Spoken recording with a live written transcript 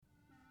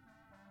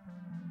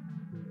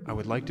I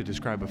would like to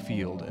describe a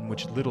field in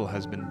which little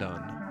has been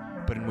done,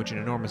 but in which an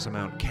enormous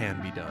amount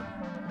can be done.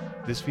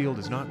 This field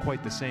is not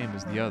quite the same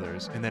as the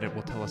others in that it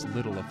will tell us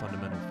little of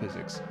fundamental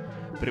physics,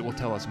 but it will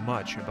tell us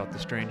much about the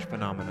strange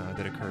phenomena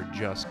that occur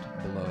just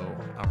below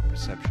our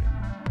perception.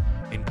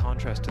 In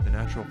contrast to the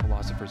natural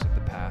philosophers of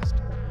the past,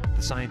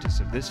 the scientists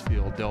of this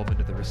field delve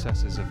into the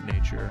recesses of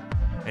nature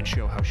and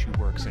show how she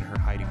works in her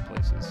hiding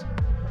places.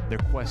 Their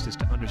quest is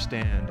to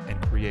understand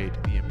and create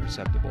the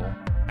imperceptible.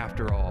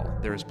 After all,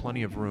 there is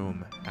plenty of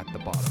room at the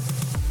bottom.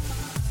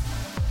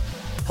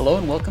 Hello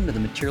and welcome to the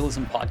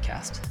Materialism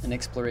Podcast, an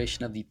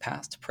exploration of the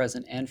past,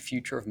 present, and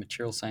future of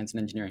material science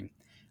and engineering.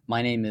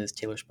 My name is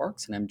Taylor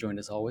Sparks, and I'm joined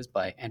as always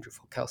by Andrew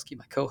Folkowski,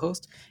 my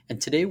co-host. And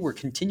today we're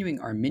continuing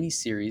our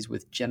mini-series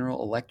with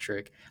General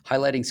Electric,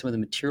 highlighting some of the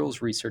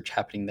materials research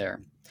happening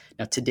there.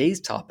 Now, today's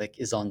topic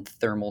is on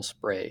thermal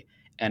spray.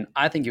 And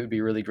I think it would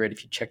be really great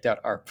if you checked out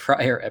our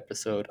prior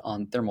episode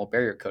on thermal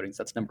barrier coatings.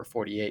 That's number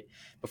 48,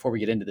 before we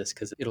get into this,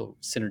 because it'll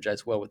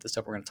synergize well with the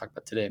stuff we're going to talk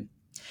about today.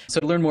 So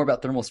to learn more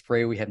about thermal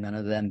spray, we have none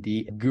other than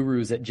the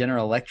gurus at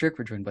General Electric.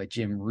 We're joined by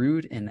Jim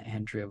Rood and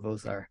Andrea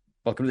Vozar.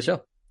 Welcome to the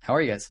show. How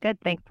are you guys? Good.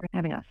 Thanks for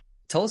having us.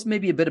 Tell us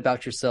maybe a bit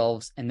about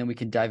yourselves, and then we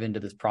can dive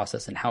into this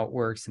process and how it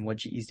works and what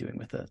GE's doing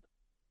with it.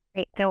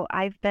 Great. So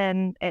I've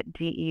been at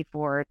GE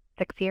for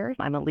 6 years.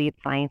 I'm a lead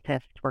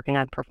scientist working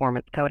on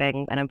performance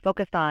coating, and I'm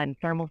focused on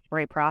thermal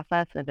spray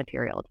process and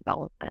material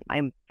development.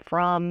 I'm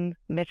from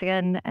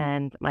Michigan,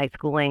 and my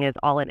schooling is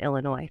all in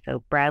Illinois.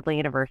 So Bradley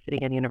University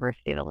and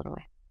University of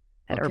Illinois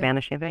at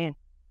Urbana-Champaign.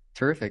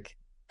 Terrific.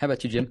 How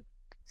about you, Jim?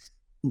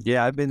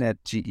 Yeah, I've been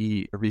at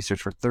GE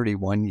Research for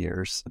 31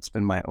 years. It's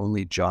been my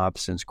only job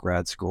since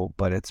grad school,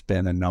 but it's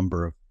been a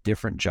number of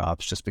different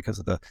jobs just because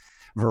of the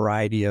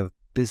variety of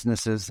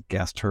businesses,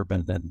 gas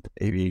turbine and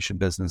aviation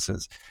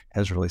businesses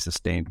has really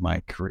sustained my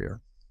career.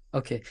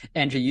 Okay.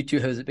 Andrea, you two,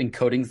 has it been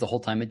coatings the whole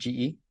time at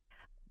GE?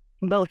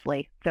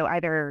 Mostly. So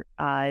either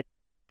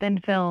thin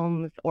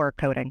films or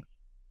coatings.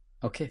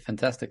 Okay,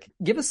 fantastic.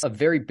 Give us a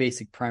very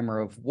basic primer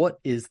of what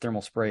is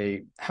thermal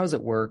spray, how does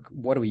it work,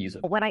 what do we use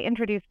it? When I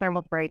introduce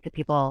thermal spray to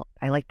people,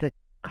 I like to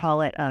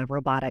call it a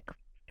robotic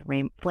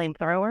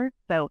flamethrower.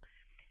 So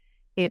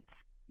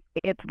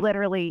it's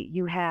literally,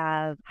 you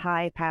have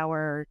high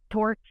power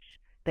torch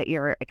that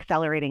you're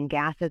accelerating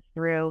gases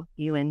through.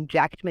 You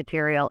inject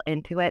material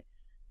into it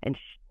and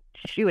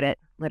shoot it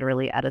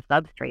literally at a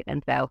substrate.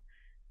 And so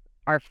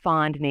our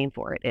fond name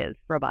for it is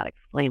robotic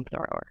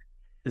flamethrower.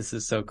 This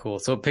is so cool.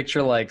 So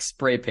picture like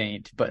spray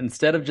paint, but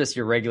instead of just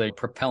your regular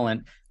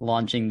propellant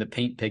launching the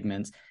paint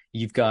pigments,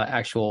 you've got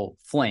actual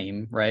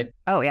flame, right?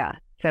 Oh, yeah.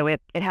 So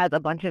it has a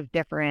bunch of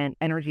different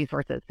energy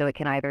sources. So it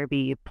can either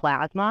be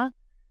plasma,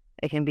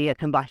 it can be a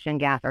combustion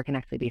gas, or it can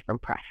actually be from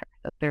pressure.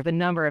 So there's a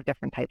number of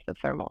different types of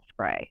thermal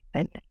spray,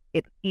 and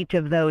each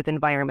of those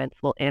environments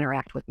will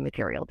interact with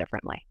material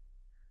differently.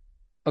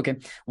 Okay.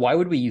 Why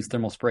would we use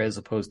thermal spray as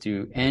opposed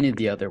to any of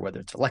the other, whether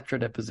it's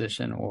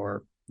electrodeposition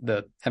or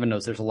heaven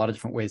knows there's a lot of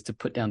different ways to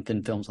put down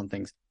thin films on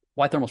things.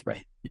 Why thermal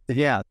spray?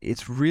 Yeah,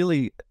 it's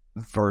really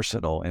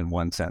versatile in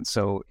one sense.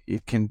 So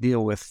it can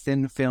deal with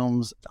thin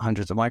films,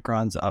 hundreds of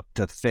microns, up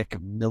to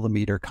thick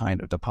millimeter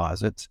kind of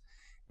deposits.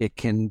 It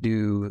can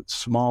do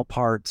small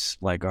parts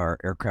like our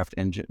aircraft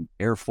engine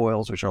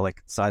airfoils, which are like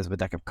the size of a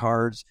deck of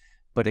cards,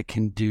 but it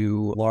can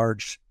do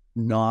large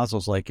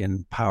nozzles like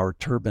in power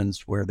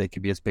turbines where they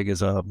could be as big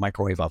as a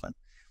microwave oven.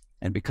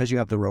 And because you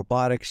have the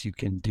robotics, you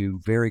can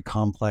do very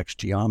complex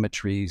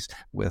geometries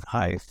with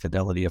high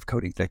fidelity of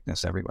coating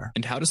thickness everywhere.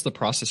 And how does the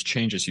process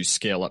change as you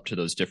scale up to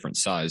those different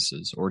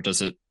sizes, or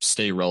does it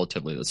stay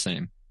relatively the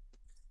same?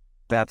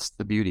 That's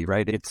the beauty,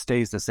 right? It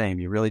stays the same.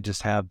 You really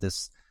just have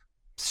this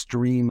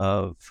stream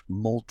of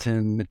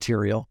molten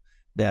material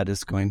that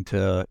is going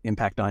to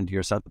impact onto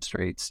your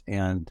substrates.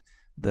 And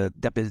the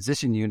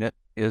deposition unit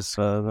is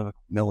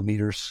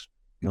millimeters,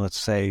 let's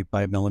say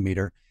by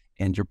millimeter,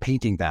 and you're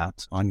painting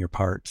that on your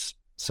parts.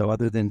 So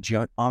other than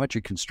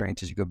geometry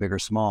constraints, as you go big or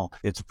small,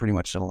 it's pretty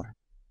much similar.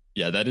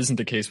 Yeah, that isn't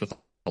the case with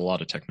a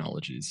lot of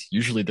technologies.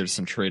 Usually there's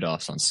some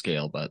trade-offs on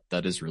scale, but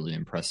that is really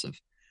impressive.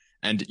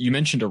 And you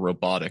mentioned a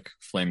robotic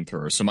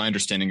flamethrower. So my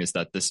understanding is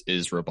that this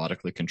is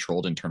robotically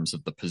controlled in terms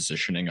of the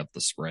positioning of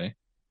the spray.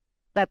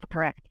 That's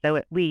correct.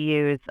 So we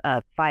use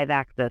a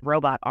 5-axis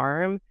robot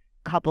arm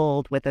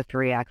coupled with a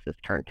 3-axis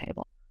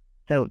turntable.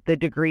 So the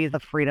degrees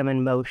of freedom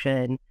and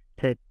motion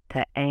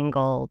to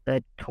angle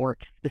the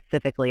torch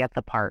specifically at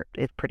the part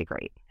is pretty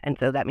great. And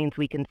so that means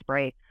we can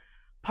spray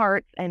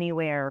parts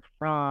anywhere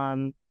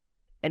from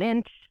an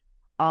inch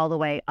all the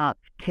way up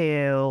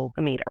to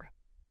a meter.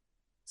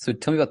 So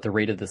tell me about the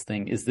rate of this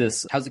thing.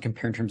 How's it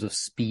compare in terms of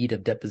speed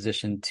of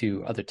deposition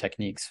to other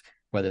techniques,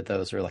 whether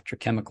those are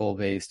electrochemical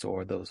based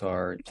or those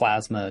are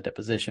plasma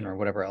deposition or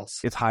whatever else?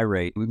 It's high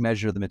rate. We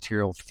measure the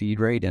material feed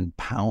rate in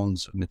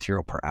pounds of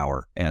material per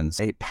hour, and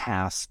a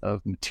pass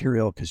of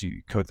material, because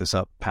you coat this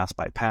up pass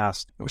by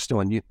pass. We're still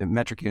in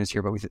metric units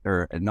here,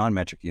 or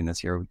non-metric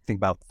units here. We think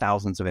about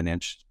thousands of an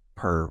inch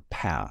per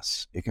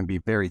pass. It can be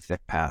very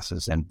thick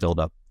passes and build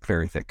up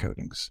very thick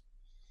coatings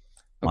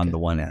on the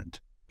one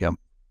end. Yep.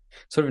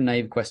 Sort of a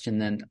naive question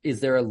then. Is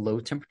there a low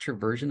temperature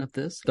version of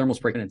this? Thermal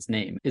spray in its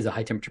name is a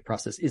high temperature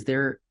process.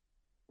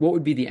 What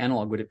would be the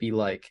analog?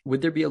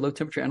 Would there be a low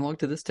temperature analog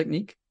to this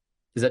technique?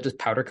 Is that just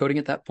powder coating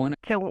at that point?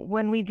 So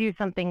when we do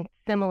something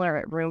similar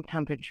at room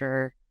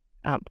temperature,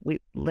 we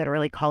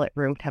literally call it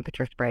room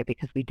temperature spray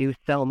because we do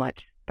so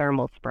much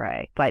thermal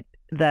spray, but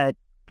the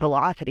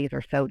velocities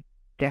are so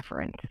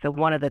different. So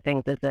one of the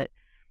things is that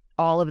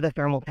all of the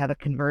thermals have a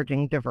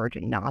converging,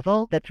 diverging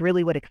nozzle. That's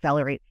really what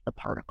accelerates the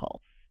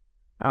particles.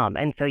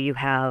 And so you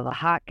have a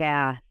hot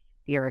gas,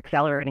 you're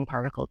accelerating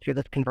particles through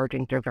this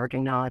converging,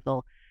 diverging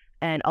nozzle.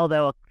 And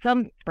although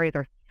some sprays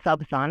are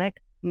subsonic,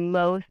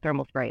 most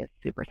thermal spray is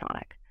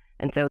supersonic.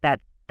 And so that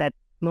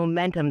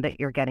momentum that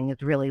you're getting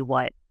is really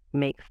what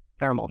makes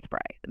thermal spray.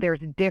 There's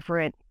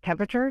different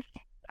temperatures.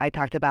 I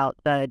talked about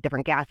the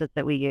different gases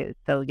that we use.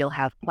 So you'll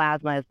have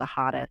plasma as the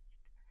hottest,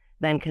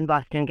 then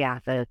combustion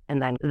gases, and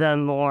then the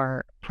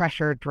more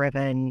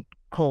pressure-driven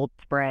cold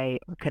spray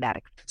or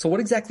kinetics. So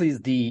what exactly is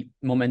the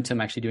momentum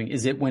actually doing?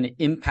 Is it when it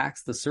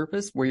impacts the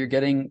surface where you're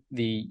getting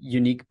the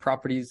unique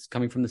properties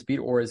coming from the speed,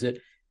 or is it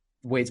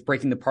the way it's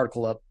breaking the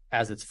particle up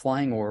as it's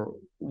flying, or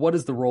what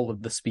is the role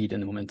of the speed in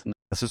the momentum?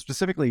 So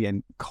specifically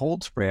in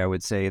cold spray, I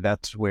would say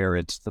that's where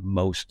it's the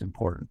most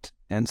important.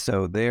 And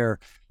so there,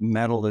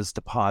 metal is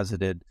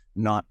deposited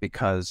not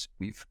because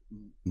we've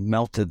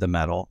melted the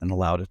metal and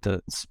allowed it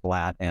to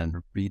splat and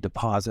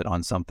redeposit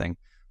on something,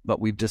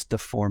 but we've just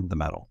deformed the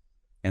metal.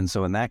 And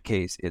so in that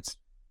case, it's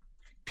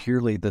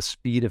purely the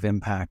speed of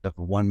impact of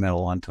one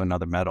metal onto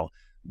another metal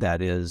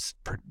that is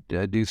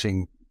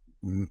producing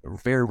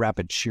very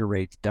rapid shear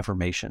rate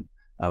deformation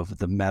of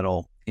the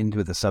metal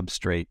into the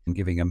substrate and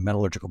giving a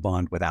metallurgical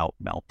bond without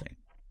melting.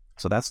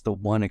 So that's the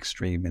one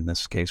extreme in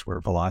this case where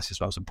velocity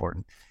is most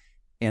important.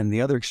 And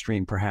the other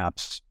extreme,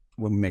 perhaps,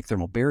 when we make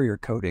thermal barrier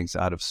coatings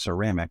out of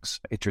ceramics,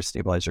 yttria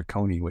stabilized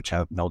zirconia, which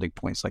have melting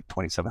points like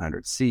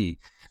 2700 C,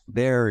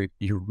 there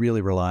you're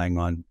really relying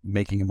on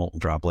making a molten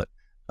droplet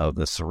of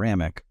the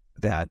ceramic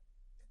that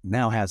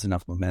now has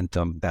enough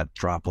momentum that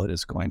droplet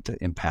is going to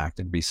impact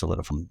and be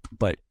solidified.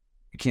 But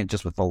you can't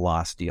just with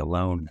velocity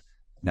alone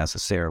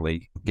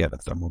necessarily get a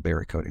thermal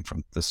barrier coating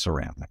from the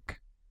ceramic.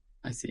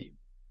 I see.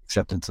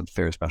 Except in some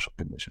very special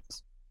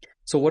conditions.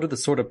 So what are the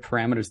sort of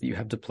parameters that you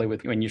have to play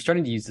with when you're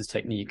starting to use this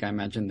technique? I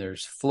imagine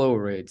there's flow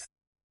rates.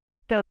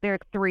 So there are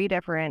 3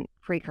 different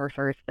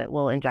precursors that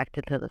we'll inject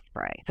into the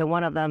spray. So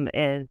one of them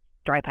is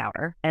dry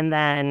powder. And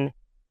then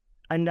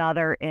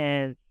another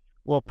is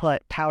we'll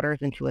put powders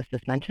into a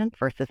suspension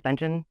for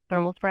suspension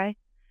thermal spray.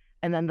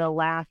 And then the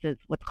last is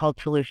what's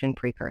called solution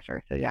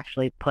precursor. So you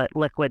actually put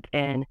liquids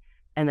in,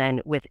 and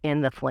then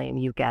within the flame,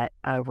 you get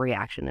a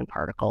reaction in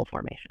particle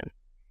formation.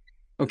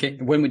 Okay.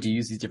 When would you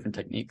use these different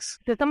techniques?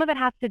 So some of it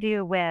has to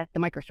do with the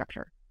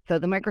microstructure. So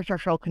the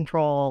microstructural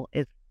control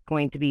is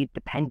going to be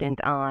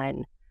dependent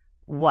on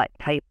what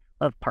type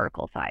of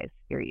particle size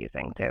you're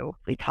using. So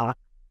if we talk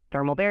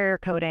thermal barrier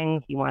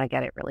coating, you want to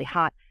get it really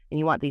hot, and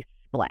you want these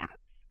splats.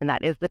 And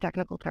that is the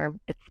technical term,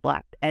 it's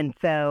splat. And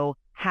so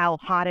how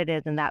hot it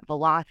is and that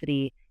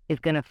velocity is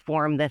going to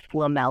form this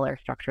lamellar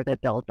structure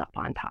that builds up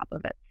on top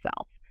of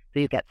itself. So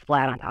you get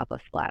splat on top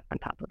of splat on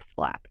top of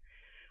splat.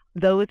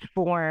 Those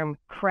form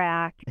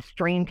cracked,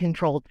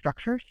 strain-controlled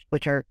structures,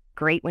 which are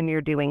great when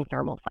you're doing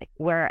thermal cycling.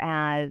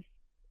 Whereas,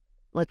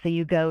 let's say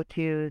you go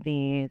to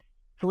the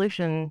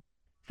solution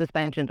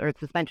suspensions or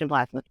suspension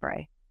plasma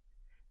spray,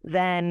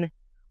 then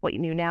what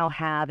you now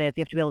have is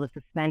you have to be able to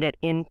suspend it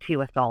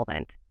into a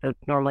solvent. So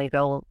normally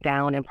go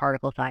down in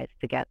particle size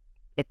to get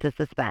it to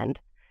suspend.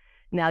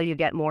 Now you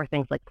get more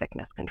things like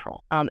thickness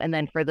control. And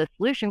then for the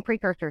solution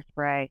precursor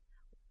spray,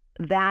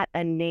 that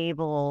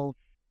enables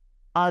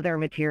other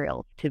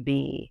materials to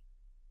be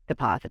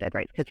deposited,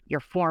 right? Because you're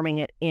forming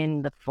it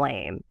in the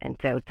flame. And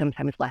so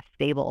sometimes less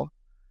stable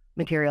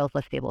materials,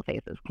 less stable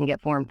phases can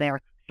get formed there.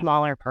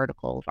 Smaller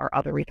particles are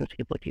other reasons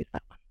people would use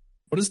that one.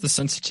 What does the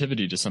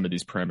sensitivity to some of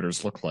these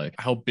parameters look like?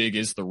 How big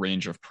is the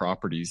range of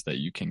properties that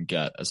you can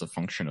get as a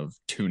function of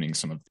tuning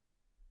some of them?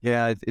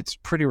 Yeah, it's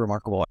pretty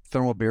remarkable.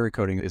 Thermal barrier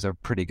coating is a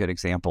pretty good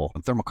example.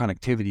 Thermal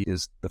conductivity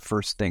is the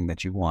first thing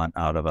that you want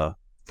out of a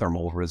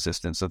thermal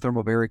resistance. So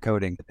thermal barrier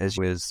coating is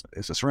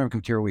a ceramic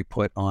material we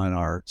put on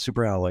our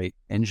superalloy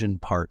engine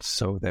parts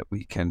so that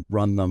we can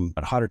run them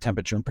at a hotter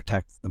temperature and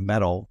protect the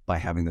metal by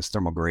having this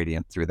thermal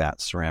gradient through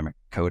that ceramic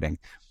coating.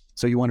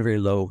 So you want a very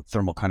low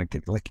thermal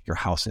conductivity, like your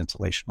house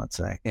insulation, let's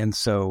say. And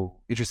so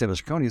yttria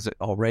stabilized zirconia is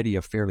already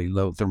a fairly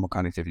low thermal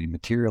conductivity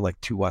material, like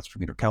 2 watts per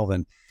meter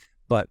Kelvin.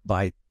 But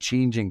by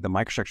changing the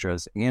microstructure,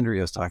 as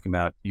Andrea was talking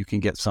about, you can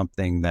get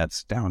something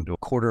that's down to a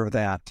quarter of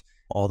that,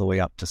 all the way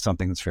up to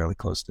something that's fairly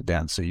close to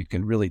dense. So you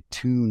can really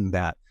tune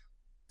that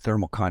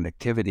thermal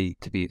conductivity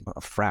to be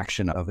a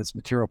fraction of its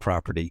material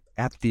property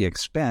at the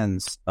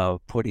expense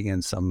of putting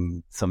in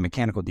some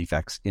mechanical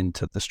defects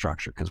into the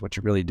structure. Because what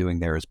you're really doing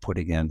there is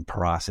putting in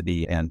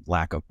porosity and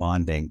lack of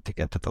bonding to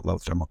get to the low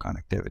thermal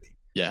conductivity.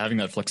 Yeah, having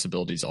that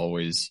flexibility is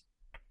always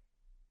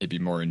maybe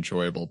more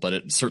enjoyable, but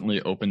it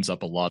certainly opens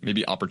up a lot,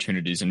 maybe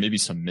opportunities and maybe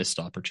some missed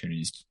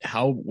opportunities.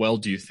 How well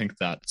do you think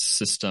that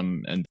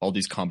system and all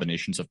these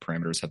combinations of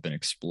parameters have been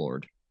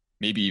explored?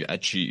 Maybe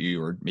at GE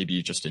or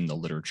maybe just in the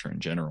literature in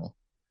general?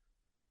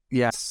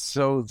 Yeah,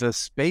 so the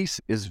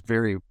space is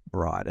very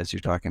broad, as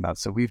you're talking about.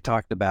 So we've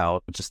talked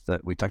about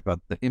we talked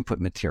about the input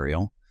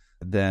material.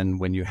 Then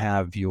when you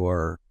have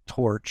your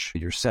torch,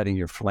 you're setting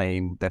your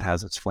flame that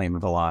has its flame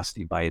and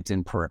velocity by its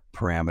input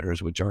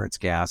parameters, which are its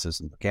gases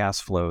and the gas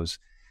flows,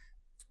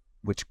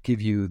 which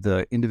give you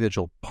the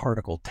individual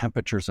particle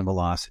temperatures and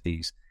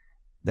velocities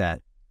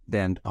that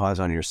then pause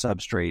on your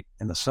substrate.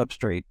 And the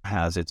substrate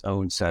has its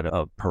own set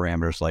of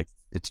parameters like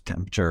its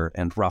temperature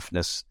and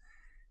roughness.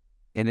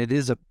 And it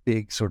is a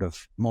big sort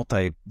of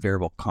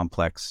multi-variable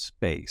complex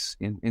space.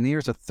 In the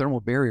years of thermal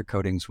barrier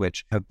coatings,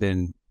 which have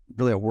been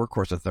really a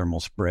workhorse of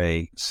thermal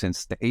spray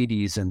since the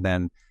 80s and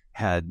then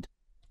had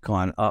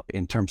gone up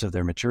in terms of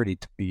their maturity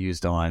to be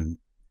used on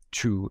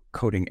true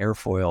coating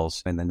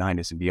airfoils in the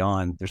 90s and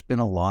beyond, there's been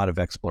a lot of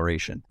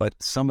exploration. But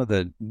some of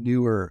the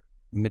newer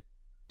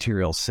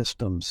material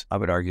systems, I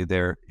would argue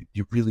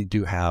you really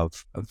do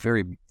have a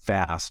very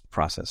vast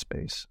process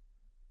space.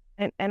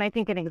 And I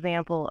think an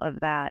example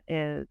of that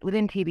is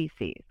within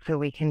TBC. So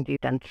we can do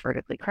dense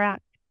vertically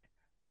cracked,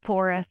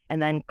 porous,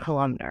 and then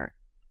columnar,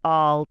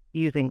 all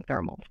using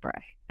thermal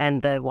spray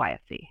and the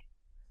YFC.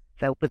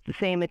 So with the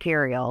same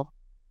material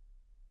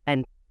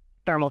and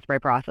thermal spray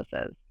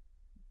processes,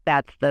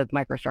 that's the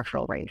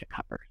microstructural range it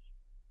covers.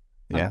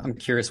 Yeah. I'm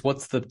curious,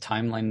 what's the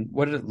timeline?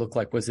 What did it look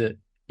like? Was it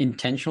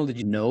intentional? Did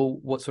you know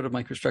what sort of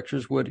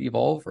microstructures would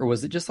evolve? Or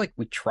was it just like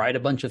we tried a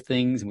bunch of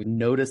things and we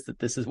noticed that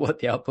this is what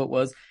the output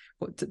was?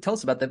 Tell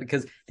us about that,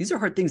 because these are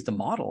hard things to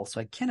model. So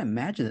I can't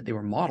imagine that they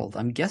were modeled.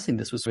 I'm guessing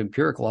this was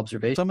empirical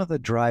observation. Some of the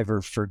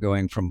drivers for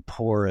going from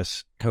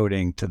porous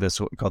coating to this,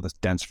 what we call this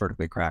dense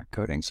vertically cracked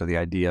coating. So the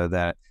idea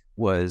that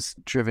was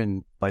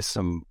driven by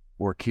some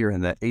work here in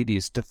the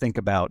 80s to think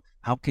about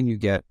how can you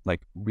get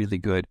like really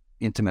good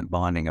intimate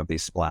bonding of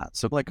these splats.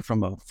 So like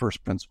from a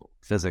first principle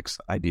physics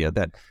idea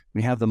that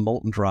we have the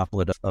molten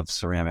droplet of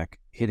ceramic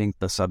hitting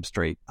the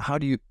substrate.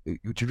 What you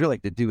really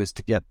like to do is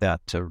to get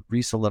that to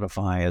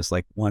resolidify as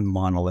like one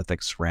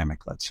monolithic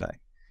ceramic, let's say.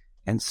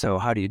 And so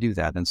how do you do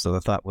that? And so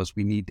the thought was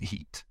we need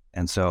heat.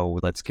 And so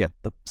let's get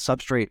the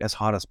substrate as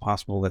hot as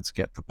possible. Let's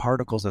get the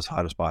particles as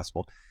hot as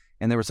possible.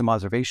 And there were some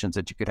observations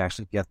that you could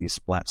actually get these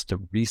splats to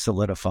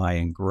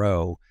resolidify and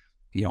grow,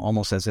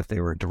 almost as if they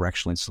were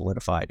directionally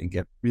solidified and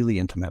get really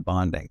intimate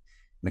bonding.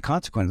 And the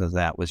consequence of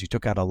that was you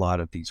took out a lot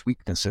of these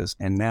weaknesses,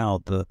 and now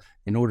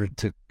in order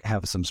to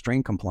have some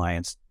strain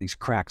compliance, these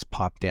cracks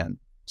popped in.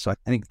 So I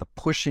think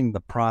pushing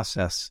the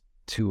process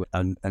to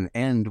an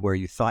end where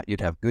you thought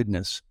you'd have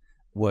goodness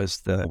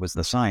was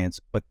the science,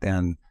 but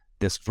then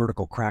this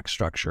vertical crack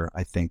structure,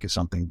 I think, is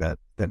something that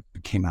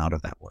came out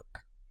of that work.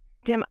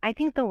 Jim, I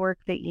think the work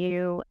that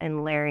you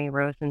and Larry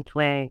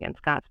Rosenzweig and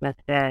Scott Smith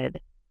did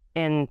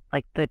in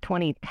like the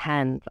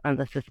 2010s on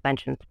the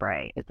suspension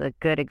spray is a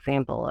good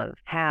example of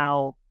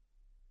how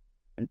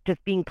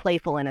just being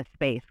playful in a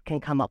space can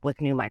come up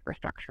with new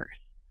microstructures.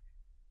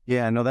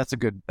 Yeah, no, that's a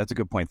good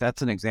point.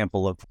 That's an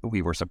example of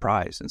we were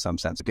surprised in some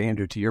sense.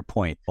 Andrew, to your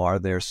point, are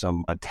there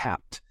some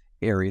tapped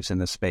areas in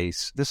the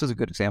space? This is a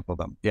good example of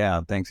them. Yeah,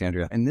 thanks,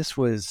 Andrea. And this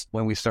was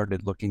when we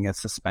started looking at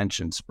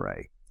suspension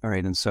spray. All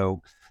right, and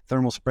so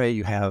thermal spray,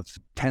 you have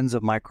tens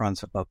of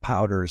microns of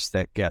powders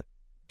that get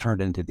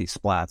turned into these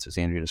splats, as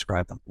Andrea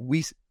described them.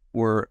 We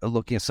were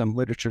looking at some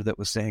literature that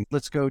was saying,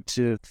 let's go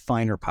to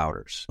finer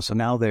powders. So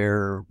now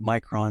they're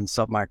micron,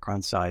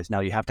 submicron size.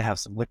 Now you have to have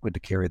some liquid to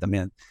carry them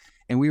in.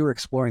 And we were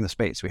exploring the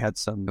space. We had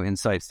some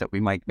insights that we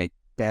might make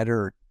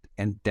better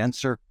and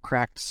denser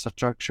cracked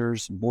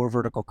structures, more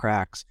vertical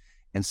cracks.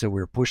 And so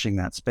we were pushing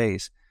that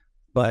space.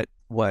 But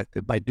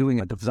by doing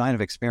a design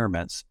of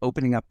experiments,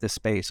 opening up this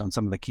space on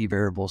some of the key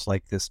variables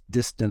like this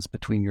distance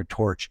between your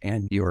torch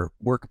and your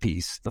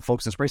workpiece, the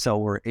folks in SprayCell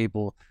were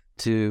able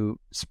to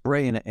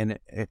spray in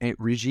a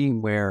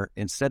regime where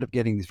instead of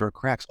getting these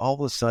vertical cracks, all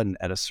of a sudden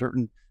at a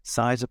certain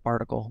size of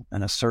particle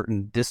and a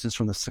certain distance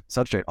from the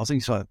substrate, all of a sudden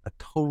you saw a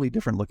totally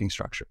different looking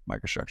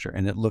microstructure.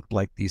 And it looked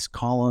like these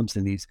columns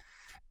and these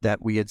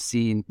that we had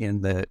seen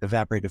in the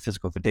evaporative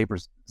physical vapor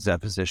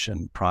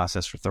deposition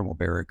process for thermal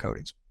barrier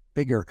coatings.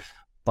 Bigger,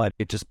 but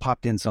it just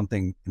popped in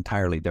something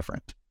entirely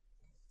different.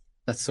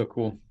 That's so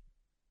cool.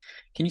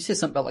 Can you say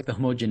something about like the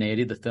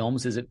homogeneity of the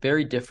films? Is it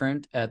very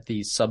different at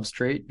the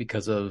substrate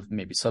because of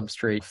maybe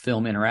substrate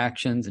film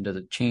interactions, and does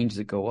it change? Does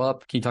it go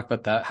up? Can you talk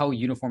about that? How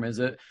uniform is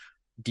it?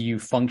 Do you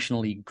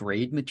functionally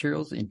grade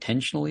materials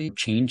intentionally,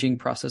 changing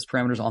process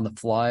parameters on the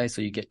fly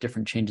so you get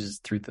different changes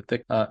through the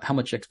thick? How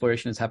much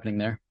exploration is happening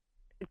there?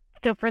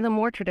 So for the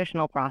more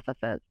traditional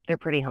processes, they're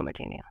pretty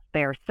homogeneous.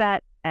 They're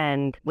set,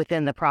 and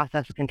within the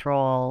process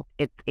control,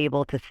 it's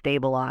able to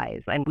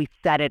stabilize, and we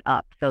set it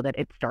up so that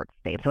it starts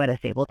stable. So at a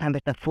stable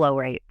temperature, the flow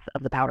rates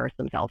of the powders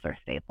themselves are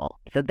stable.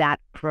 So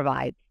that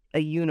provides a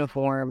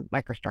uniform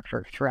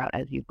microstructure throughout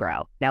as you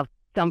grow. Now,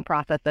 some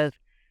processes,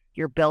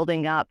 you're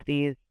building up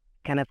these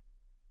kind of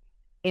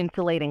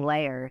insulating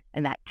layers,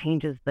 and that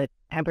changes the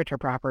temperature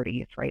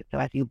properties, right? So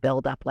as you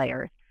build up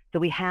layers. So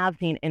we have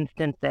seen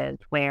instances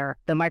where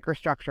the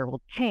microstructure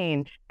will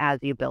change as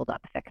you build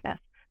up thickness.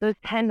 Those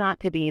tend not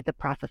to be the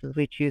processes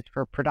we choose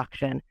for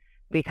production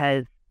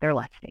because they're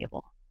less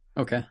stable.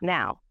 Okay.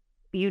 Now,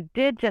 you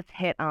did just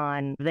hit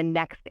on the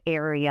next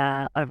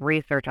area of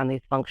research on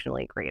these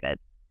functionally graded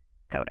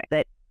coatings.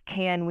 That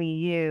can we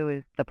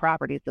use the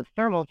properties of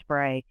thermal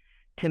spray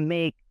to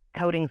make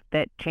coatings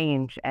that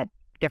change at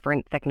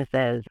different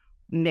thicknesses,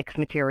 mix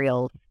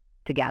materials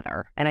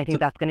together? And I think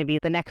that's going to be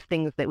the next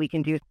things that we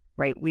can do,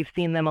 right? We've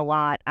seen them a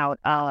lot out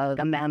of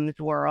the MEMS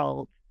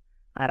world,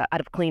 out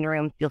of clean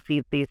rooms. You'll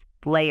see these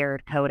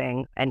layered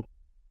coatings, and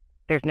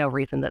there's no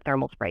reason that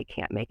thermal spray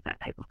can't make that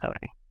type of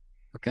coating.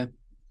 Okay.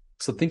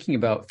 So thinking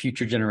about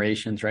future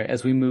generations, right,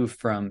 as we move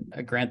from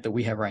a grant that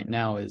we have right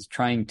now is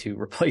trying to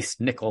replace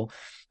nickel.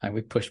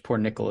 We pushed poor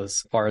nickel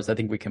as far as I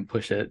think we can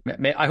push it.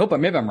 I hope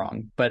maybe I'm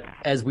wrong, but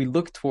as we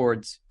look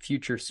towards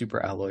future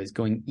super alloys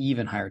going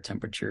even higher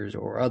temperatures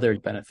or other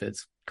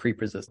benefits,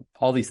 creep resistant,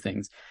 all these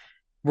things,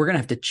 we're going to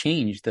have to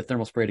change the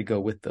thermal spray to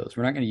go with those.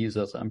 We're not going to use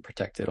those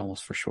unprotected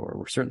almost for sure.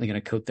 We're certainly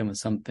going to coat them with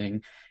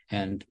something,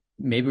 and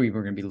maybe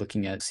we're going to be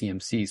looking at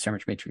CMC,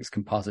 ceramic matrix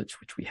composites,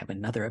 which we have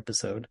another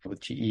episode with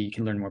GE. You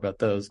can learn more about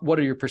those. What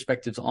are your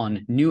perspectives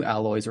on new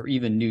alloys or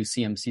even new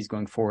CMCs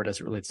going forward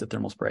as it relates to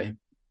thermal spray?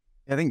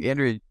 I think,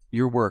 Andrea,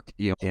 your work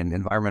in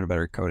environmental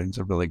barrier coating is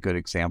a really good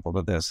example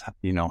of this.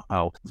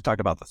 How we've talked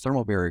about the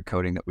thermal barrier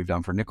coating that we've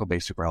done for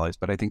nickel-based superalloys,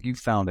 but I think you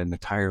found an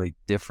entirely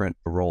different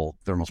role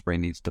thermal spray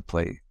needs to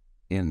play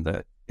in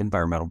the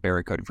environmental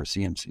barrier coating for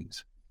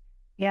CMCs.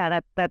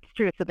 Yeah, that's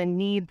true. So the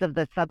needs of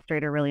the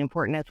substrate are really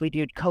important as we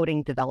do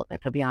coating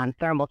development. So beyond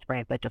thermal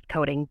spray, but just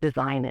coating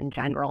design in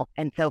general.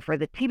 And so for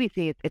the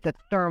TBC, it's a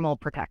thermal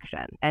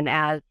protection. And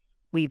as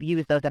we've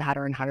used those at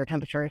hotter and hotter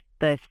temperatures,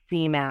 the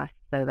CMAS,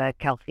 so the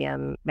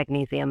calcium,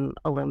 magnesium,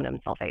 aluminum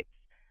sulfates,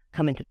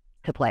 come into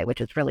play,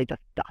 which is really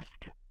just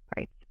dust,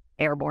 right?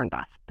 Airborne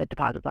dust that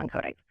deposits on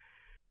coatings.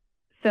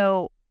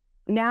 So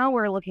now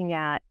we're looking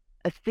at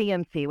a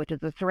CMC, which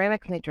is a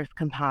ceramic matrix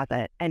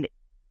composite, and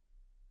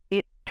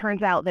it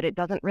turns out that it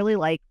doesn't really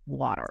like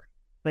water,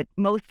 but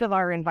most of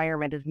our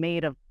environment is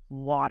made of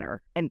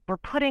water, and we're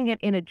putting it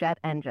in a jet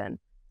engine,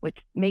 which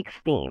makes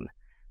steam.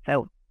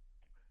 So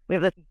we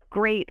have this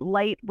great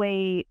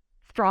lightweight,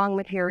 strong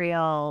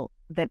material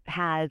that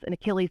has an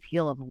Achilles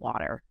heel of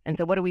water. And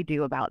so what do we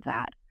do about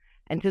that?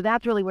 And so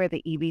that's really where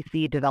the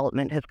EBC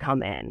development has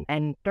come in.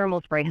 And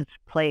thermal spray has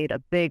played a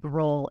big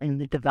role in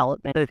the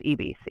development of those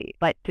EBC.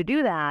 But to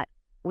do that,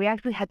 we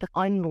actually had to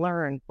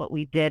unlearn what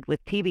we did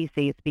with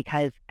TBCs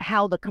because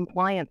how the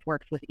compliance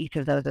works with each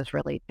of those is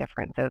really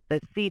different. So the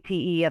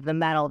CTE of the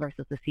metal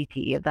versus the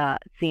CTE of the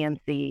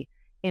CMC,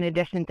 in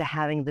addition to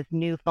having this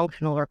new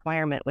functional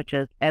requirement, which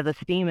is as a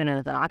steam and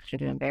as an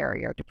oxygen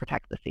barrier to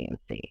protect the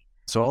CMC.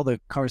 So all the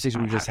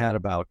conversation we just had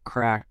about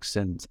cracks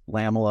and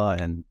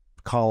lamella and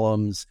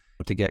columns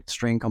to get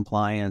strain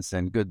compliance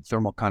and good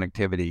thermal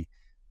conductivity,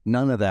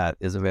 none of that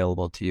is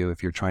available to you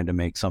if you're trying to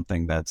make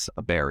something that's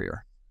a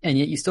barrier. And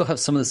yet you still have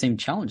some of the same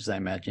challenges, I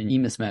imagine.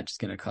 E-mismatch is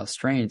going to cause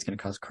strain, it's going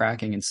to cause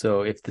cracking. And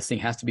so if this thing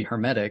has to be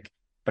hermetic,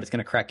 but it's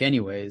going to crack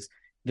anyways,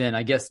 then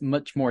I guess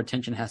much more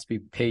attention has to be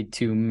paid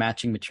to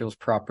matching materials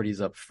properties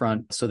up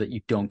front so that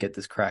you don't get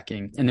this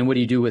cracking. And then what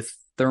do you do with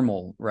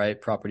thermal, right,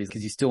 properties?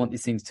 Because you still want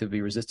these things to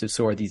be resistive.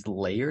 So are these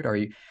layered?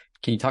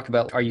 Can you talk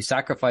about, are you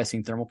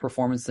sacrificing thermal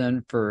performance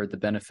then for the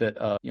benefit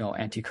of,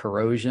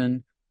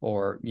 anti-corrosion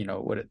or,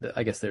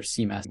 I guess there's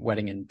CMAS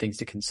wetting and things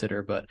to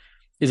consider, but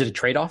is it a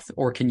trade-off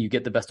or can you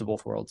get the best of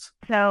both worlds?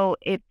 So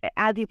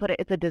as you put it,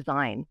 it's a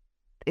design.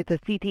 It's a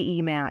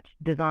CTE match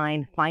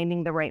design,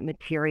 finding the right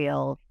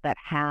materials that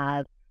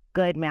have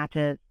good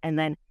matches and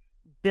then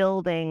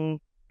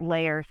building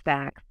layer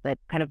stacks that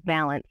kind of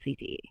balance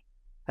CTE.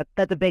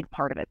 That's a big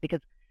part of it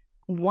because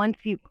once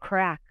you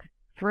crack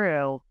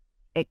through,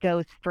 it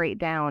goes straight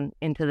down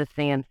into the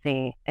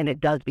CMC and it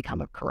does become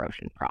a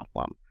corrosion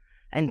problem.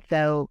 And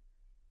so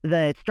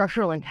the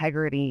structural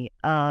integrity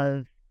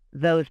of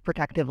those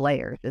protective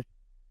layers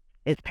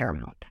is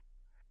paramount.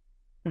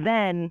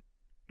 Then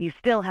you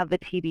still have the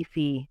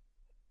TBC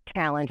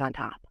challenge on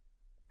top,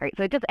 right?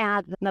 So it just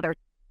adds another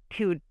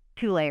two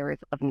layers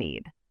of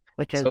need,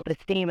 which is the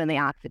steam and the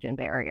oxygen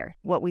barrier.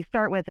 What we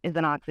start with is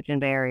an oxygen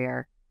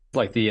barrier.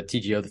 Like the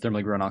TGO, the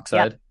thermally grown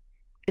oxide? Yep.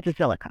 It's a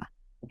silica.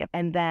 Yep.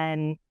 And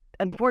then,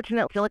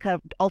 unfortunately,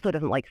 silica also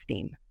doesn't like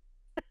steam.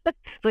 So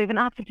we have an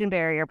oxygen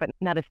barrier, but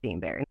not a steam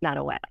barrier, not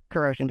a wet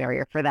corrosion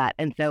barrier for that.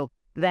 And so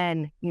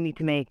then you need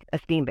to make a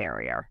steam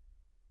barrier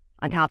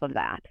on top of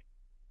that.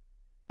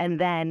 And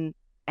then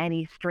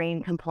any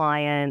strain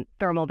compliant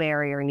thermal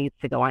barrier needs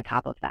to go on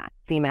top of that,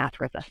 CMAS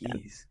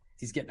resistant. Jeez.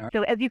 He's getting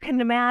So as you can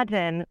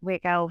imagine, we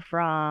go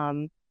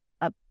from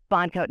a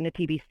bond coat and a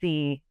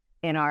TBC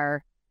in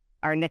our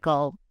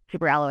nickel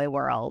superalloy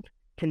world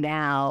to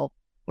now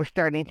we're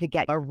starting to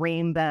get a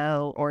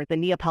rainbow or the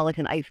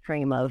Neapolitan ice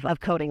cream of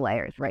coating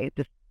layers, right?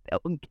 Just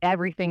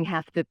everything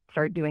has to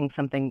start doing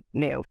something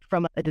new.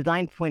 From a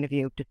design point of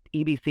view, just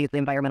EBCs, the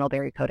environmental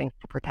barrier coatings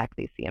to protect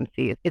these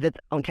CMCs, is its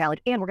own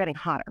challenge. And we're getting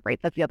hotter, right?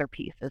 That's the other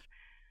piece is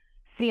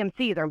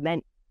CMCs are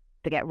meant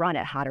to get run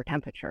at hotter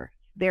temperatures.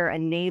 They're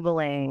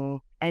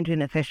enabling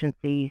engine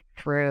efficiency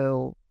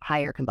through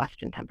higher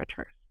combustion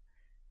temperatures.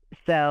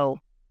 So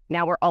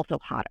now we're also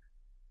hotter.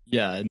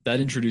 Yeah, that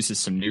introduces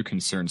some new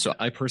concerns. So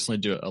I personally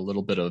do a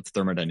little bit of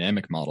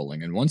thermodynamic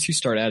modeling. And once you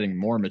start adding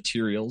more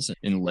materials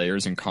in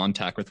layers in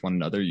contact with one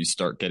another, you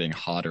start getting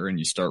hotter and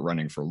you start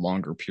running for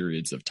longer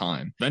periods of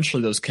time.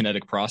 Eventually, those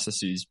kinetic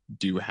processes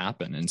do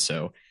happen. And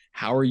so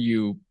how are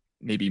you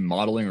maybe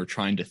modeling or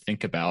trying to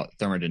think about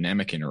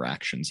thermodynamic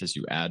interactions as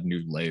you add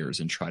new layers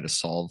and try to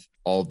solve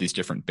all of these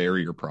different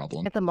barrier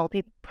problems? It's a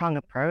multi-pronged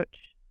approach.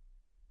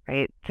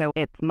 Right? So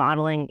it's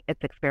modeling,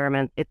 it's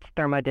experiments, it's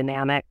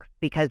thermodynamics,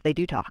 because they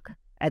do talk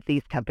at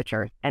these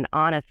temperatures. And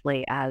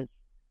honestly, as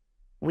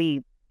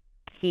we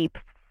keep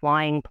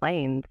flying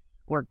planes,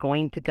 we're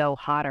going to go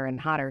hotter and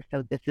hotter.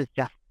 So this is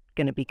just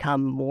going to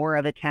become more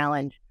of a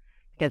challenge,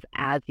 because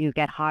as you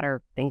get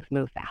hotter, things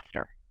move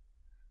faster,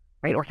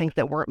 right? Or things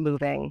that weren't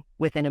moving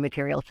within a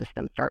material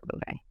system start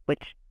moving,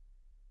 which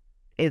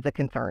is a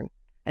concern.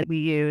 And we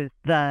use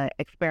the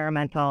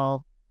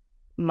experimental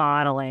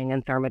modeling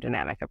and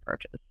thermodynamic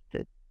approaches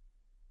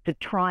to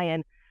try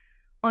and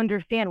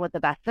understand what the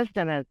best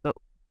system is. But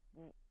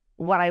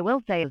what I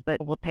will say is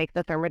that we'll take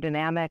the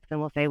thermodynamics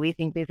and we'll say, we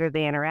think these are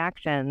the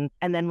interactions,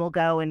 and then we'll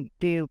go and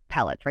do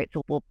pellets, right?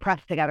 So we'll press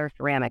together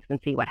ceramics and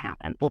see what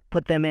happens. We'll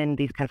put them in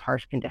these kind of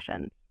harsh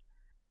conditions.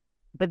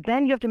 But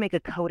then you have to make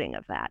a coating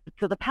of that.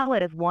 So the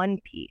pellet is one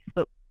piece,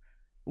 but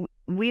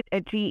we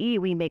at GE,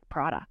 we make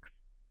products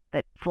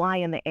that fly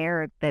in the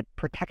air that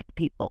protect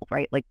people,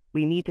 right? Like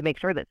we need to make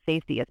sure that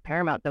safety is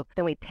paramount. So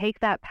then we take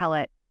that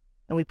pellet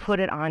and we put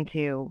it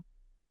onto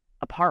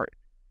a part.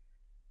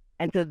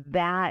 And so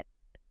that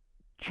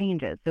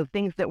changes. So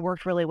things that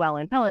worked really well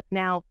in pellets,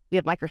 now we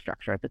have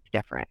microstructure that's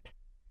different.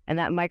 And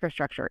that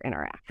microstructure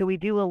interacts. So we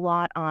do a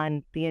lot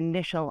on the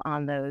initial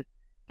on those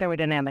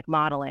thermodynamic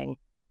modeling.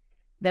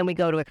 Then we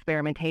go to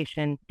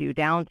experimentation, do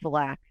down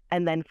select.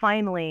 And then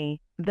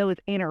finally, those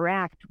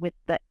interact with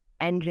the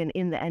engine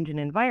in the engine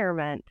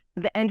environment.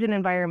 The engine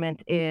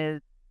environment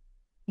is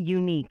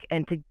unique,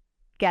 and to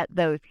get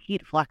those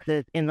heat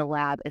fluxes in the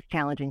lab is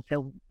challenging.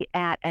 So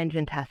at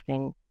engine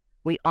testing,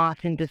 we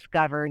often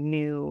discover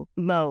new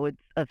modes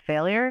of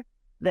failure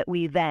that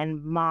we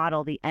then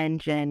model the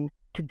engine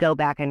to go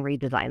back and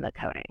redesign the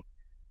coating.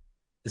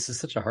 This is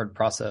such a hard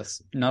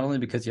process, not only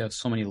because you have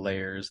so many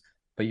layers,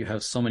 but you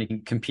have so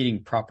many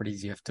competing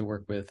properties you have to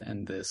work with,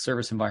 and the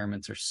service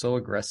environments are so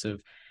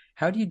aggressive.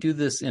 How do you do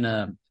this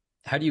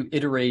how do you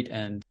iterate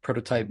and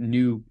prototype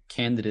new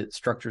candidate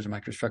structures,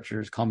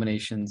 microstructures,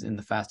 combinations in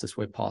the fastest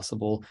way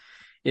possible?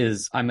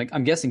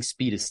 I'm guessing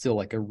speed is still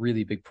like a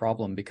really big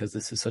problem, because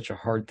this is such a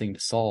hard thing to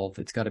solve.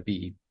 It's got to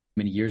be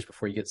many years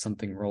before you get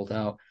something rolled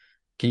out.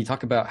 Can you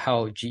talk about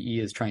how GE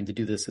is trying to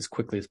do this as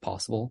quickly as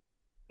possible?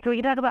 So we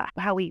can talk about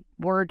how we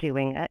were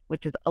doing it,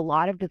 which is a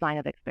lot of design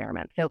of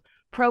experiments. So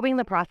probing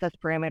the process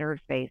parameter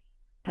space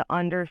to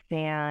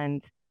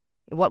understand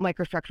what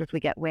microstructures we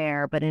get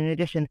where, but in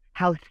addition,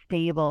 how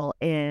stable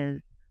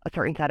is a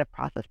certain set of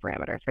process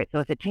parameters, right? So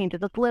if it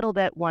changes a little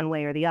bit one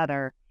way or the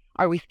other,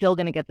 are we still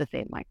going to get the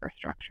same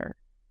microstructure,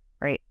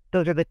 right?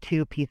 Those are the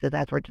two pieces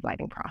as we're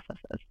designing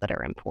processes that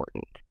are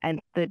important. And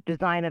the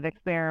design of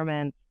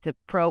experiments to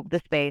probe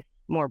the space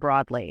more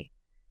broadly,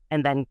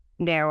 and then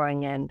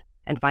narrowing in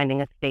and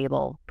finding a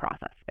stable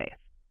process space.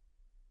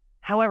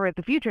 However,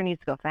 the future needs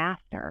to go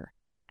faster,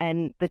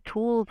 and the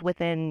tools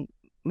within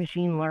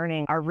machine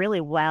learning are really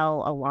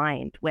well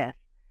aligned with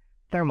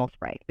thermal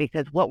spray,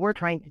 because what we're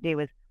trying to do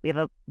is we have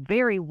a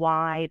very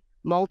wide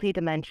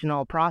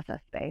multi-dimensional process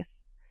space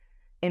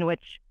in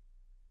which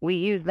we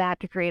use that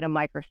to create a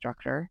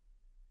microstructure,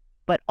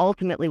 but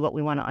ultimately what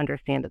we want to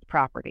understand is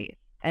properties.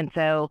 And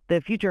so the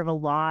future of a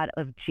lot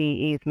of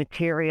GE's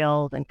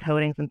materials and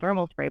coatings and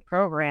thermal spray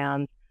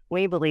programs,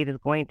 we believe, is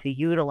going to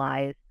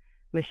utilize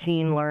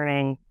machine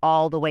learning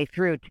all the way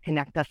through to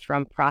connect us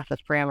from process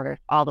parameters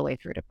all the way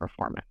through to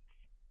performance.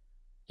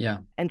 Yeah.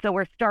 And so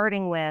we're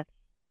starting with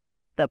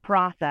the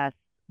process,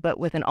 but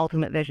with an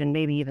ultimate vision,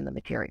 maybe even the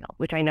material,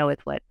 which I know is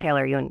what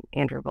Taylor, you and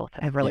Andrew both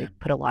have really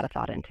put a lot of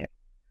thought into.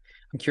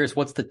 I'm curious,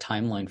 what's the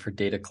timeline for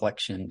data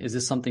collection? Is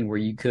this something where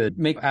you could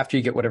make, after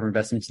you get whatever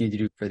investments you need to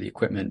do for the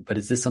equipment, but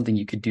is this something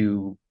you could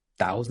do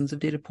thousands of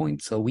data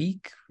points a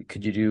week?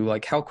 Could you do,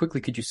 like, how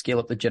quickly could you scale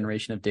up the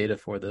generation of data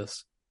for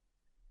this?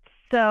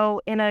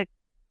 So in a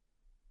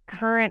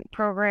current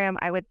program,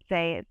 I would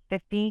say it's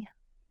 50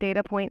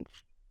 data points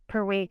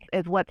per week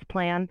is what's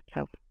planned.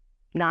 So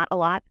not a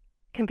lot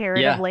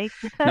comparatively.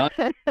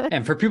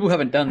 And for people who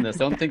haven't done this,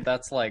 don't think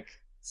that's like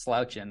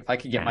slouching. If I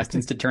could get my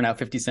students to turn out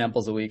 50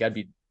 samples a week, I'd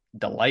be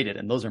delighted.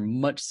 And those are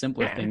much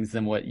simpler things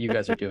than what you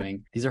guys are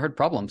doing. These are hard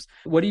problems.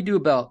 What do you do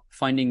about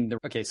finding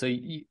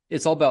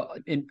it's all about,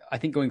 I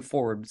think going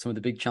forward, some of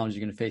the big challenges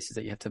you're going to face is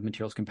that you have to have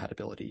materials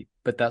compatibility,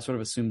 but that sort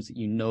of assumes that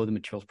you know the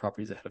materials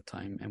properties ahead of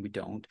time, and we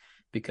don't,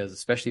 because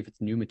especially if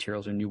it's new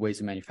materials or new ways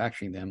of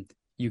manufacturing them,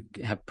 you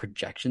have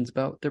projections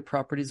about their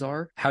properties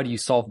are. How do you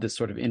solve this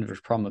sort of inverse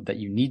problem of that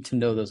you need to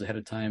know those ahead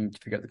of time to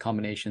figure out the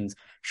combinations,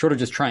 short of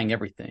just trying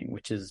everything,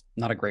 which is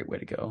not a great way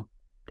to go?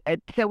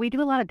 So we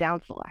do a lot of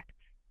down select.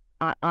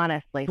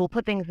 Honestly, we'll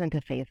put things into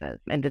phases,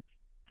 and it's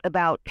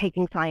about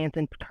taking science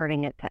and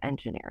turning it to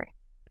engineering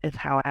is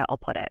how I'll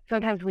put it.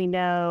 Sometimes we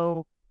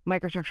know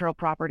microstructural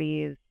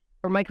properties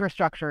or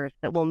microstructures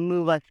that will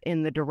move us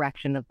in the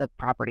direction of the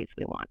properties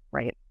we want,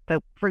 right? So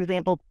for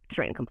example,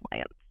 strain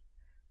compliance.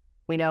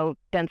 We know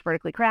dense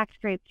vertically cracked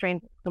creates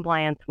strain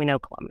compliance. We know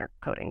columnar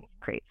coating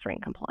creates strain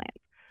compliance.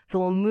 So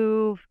we'll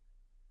move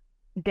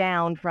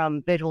down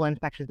from visual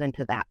inspections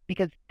into that,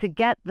 because to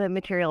get the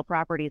material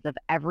properties of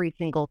every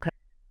single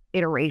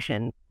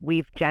iteration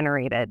we've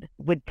generated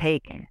would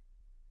take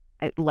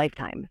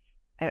lifetimes.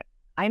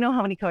 I know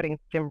how many coatings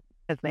Jim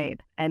has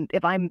made, and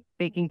if I'm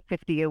making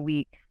 50 a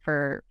week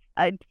for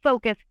a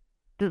focused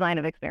design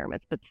of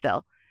experiments, but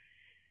still,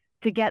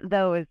 to get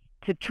those,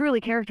 to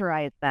truly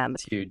characterize them,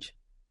 it's huge.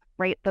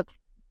 Right? That's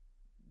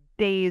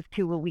days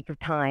to a week of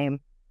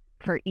time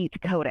for each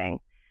coating.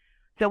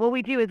 So what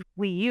we do is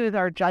we use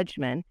our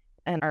judgment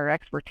and our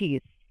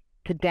expertise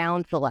to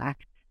down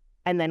select,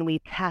 and then we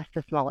test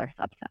a smaller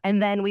subset,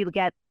 and then we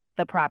get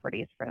the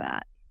properties for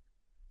that.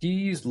 Do you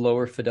use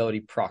lower fidelity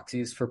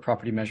proxies for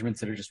property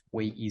measurements that are just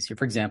way easier?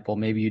 For example,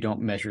 maybe you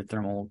don't measure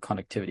thermal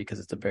conductivity because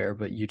it's a bear,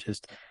 but you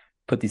just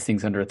put these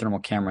things under a thermal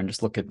camera and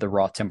just look at the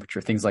raw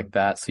temperature, things like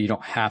that, so you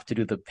don't have to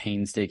do the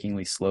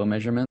painstakingly slow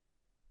measurement?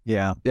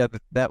 Yeah,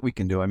 that we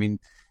can do. I mean,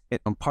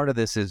 part of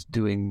this is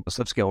doing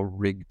subscale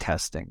rig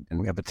testing, and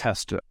we have a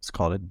test. It's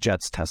called a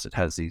JETS test. It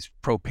has these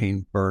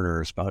propane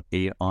burners, about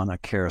 8 on a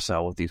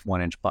carousel with these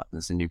 1-inch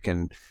buttons, and you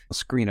can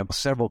screen up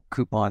several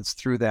coupons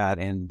through that.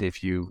 And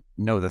if you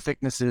know the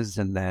thicknesses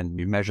and then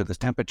you measure the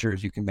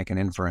temperatures, you can make an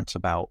inference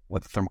about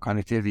what the thermal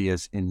conductivity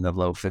is in the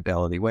low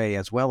fidelity way,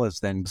 as well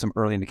as then some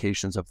early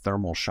indications of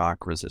thermal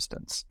shock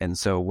resistance. And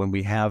so when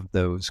we have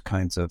those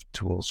kinds of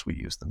tools, we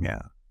use them.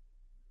 Yeah.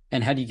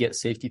 And how do you get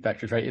safety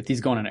factors, right? If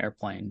these go on an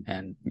airplane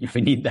and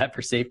we need that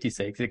for safety's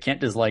sake, it can't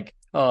just like,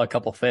 oh, a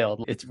couple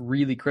failed. It's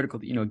really critical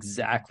that you know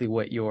exactly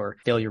what your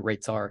failure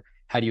rates are.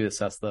 How do you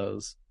assess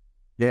those?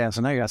 Yeah,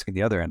 so now you're asking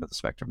the other end of the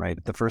spectrum,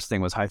 right? The first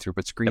thing was high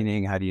throughput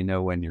screening. How do you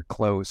know when you're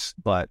close?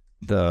 But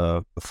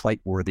the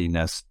flight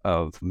worthiness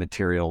of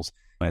materials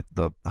at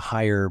the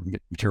higher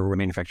material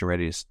manufacturing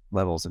readiness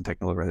levels and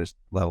technical readiness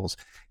levels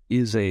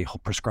is a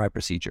prescribed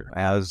procedure.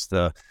 As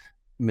the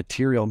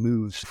material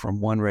moves from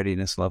one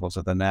readiness level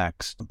to the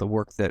next, the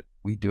work that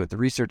we do at the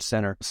research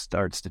center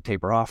starts to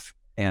taper off,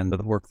 and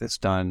the work that's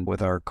done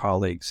with our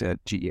colleagues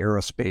at GE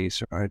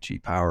Aerospace or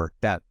GE Power,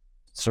 that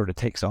sort of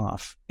takes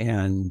off.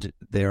 And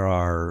there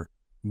are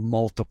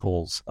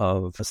multiples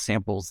of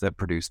samples that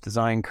produce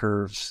design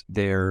curves.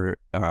 There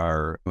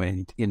are,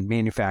 in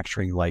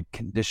manufacturing like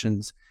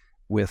conditions,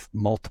 with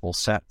multiple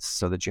sets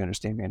so that you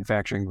understand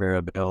manufacturing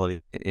variability.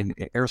 In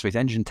aerospace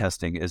engine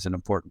testing is an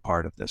important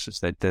part of this, is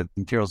that the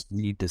materials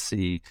need to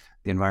see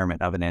the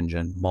environment of an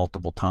engine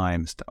multiple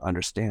times to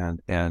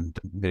understand and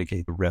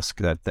mitigate the risk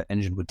that the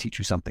engine would teach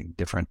you something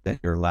different than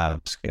your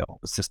lab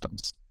scale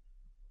systems.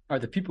 Are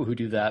the people who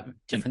do that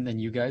different than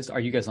you guys? Are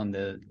you guys on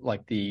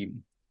the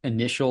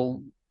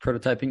initial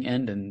prototyping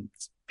end and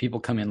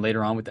people come in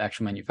later on with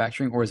actual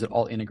manufacturing, or is it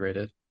all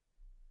integrated?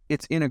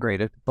 It's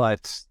integrated,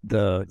 but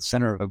the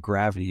center of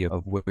gravity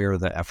of where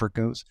the effort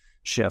goes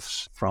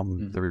shifts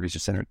from the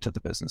research center to the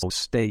business. We'll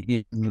stay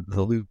in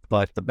the loop,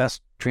 but the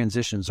best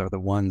transitions are the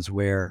ones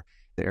where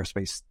the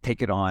aerospace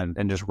take it on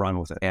and just run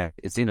with it. And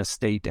it's in a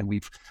state, and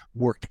we've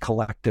worked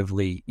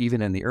collectively,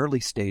 even in the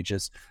early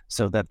stages,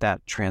 so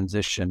that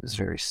transition is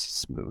very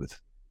smooth.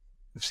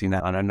 We've seen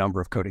that on a number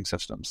of coding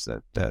systems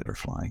that are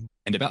flying.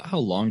 And about how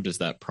long does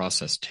that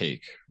process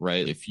take,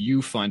 right? If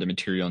you find a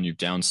material and you've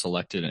down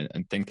selected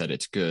and think that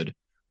it's good,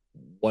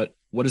 what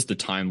is the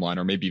timeline,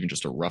 or maybe even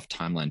just a rough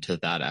timeline to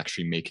that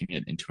actually making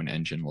it into an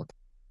engine look?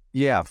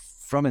 Yeah,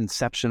 from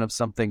inception of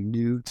something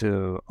new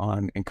to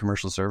in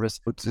commercial service,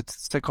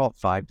 it's they call it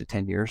 5 to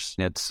 10 years.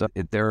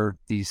 There are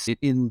these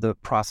in the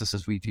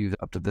processes we've used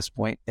up to this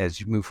point. As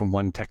you move from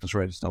one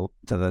technical readiness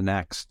to the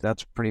next,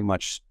 that's pretty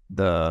much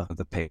the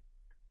pace.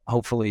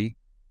 Hopefully,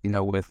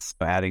 with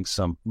adding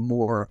some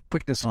more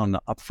quickness on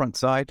the upfront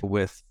side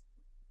with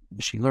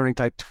machine learning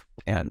type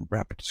and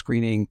rapid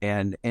screening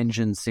and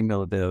engine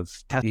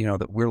simulative testing,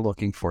 that we're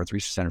looking for at the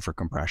Research Center for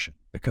compression,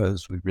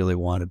 because we really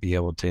want to be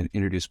able to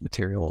introduce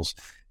materials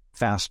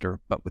faster,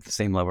 but with the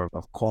same level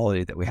of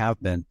quality that we have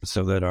been,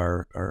 so that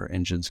our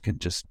engines can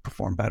just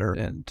perform better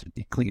and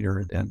be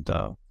cleaner and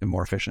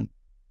more efficient.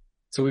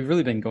 So we've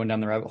really been going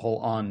down the rabbit hole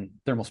on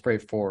thermal spray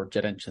for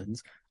jet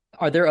engines.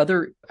 Are there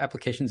other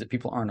applications that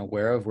people aren't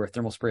aware of where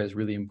thermal spray is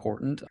really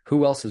important?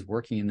 Who else is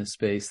working in this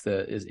space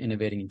that is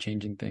innovating and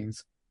changing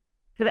things?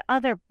 So the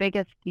other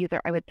biggest user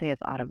I would say is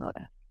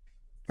automotive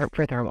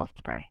for thermal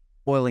spray.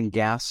 Oil and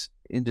gas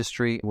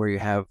industry, where you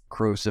have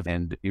corrosive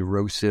and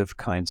erosive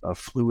kinds of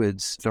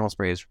fluids. Thermal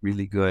spray is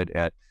really good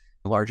at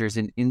larger as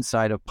in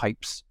inside of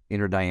pipes,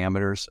 inner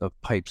diameters of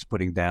pipes,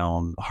 putting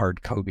down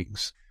hard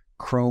coatings.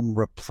 Chrome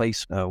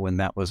replace when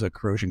that was a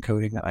corrosion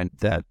coating,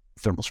 that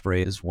thermal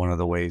spray is one of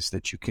the ways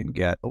that you can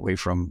get away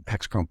from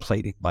hexachrome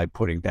plating by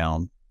putting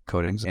down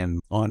coatings. And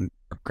on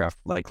aircraft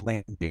like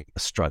landing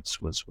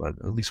struts was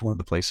at least one of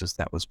the places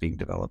that was being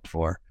developed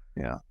for.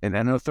 Yeah. And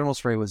I know thermal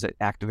spray was at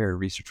active area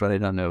research. What I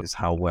don't know is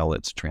how well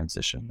it's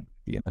transitioned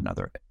in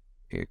other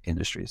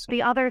industries.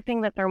 The other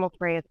thing that thermal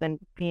spray has been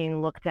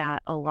being looked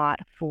at a lot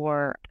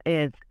for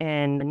is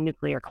in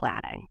nuclear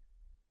cladding.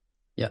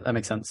 Yeah, that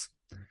makes sense.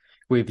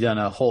 We've done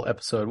a whole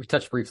episode. We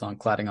touched briefly on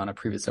cladding on a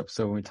previous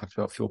episode when we talked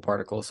about fuel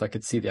particles, so I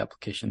could see the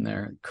application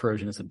there.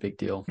 Corrosion is a big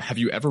deal. Have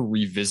you ever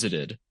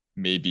revisited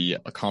maybe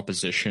a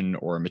composition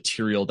or a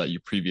material that you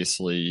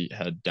previously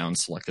had down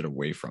selected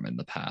away from in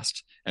the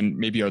past? And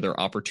maybe are there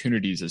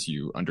opportunities as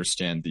you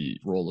understand the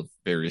role of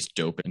various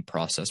dope and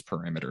process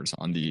parameters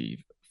on the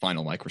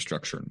final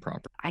microstructure and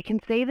property? I can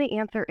say the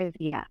answer is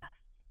yes,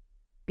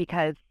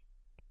 because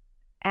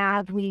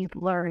as we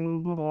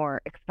learn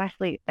more,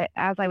 especially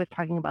as I was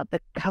talking about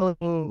the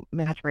coating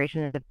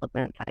maturation and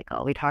development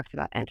cycle, we talked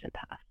about engine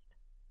tests,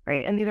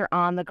 right? And these are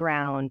on the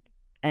ground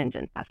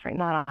engine tests, right?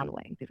 Not on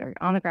wing. These are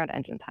on the ground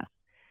engine tests.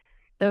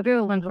 Those are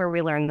the ones where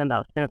we learn the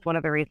most. And it's one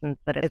of the reasons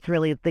that it's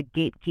really the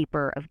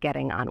gatekeeper of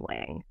getting on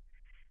wing.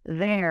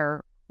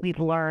 There, we've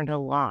learned a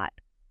lot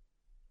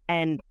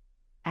and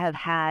have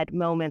had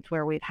moments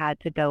where we've had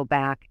to go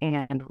back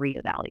and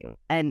reevaluate.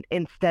 And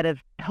instead of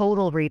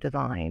total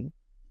redesign,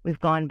 we've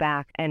gone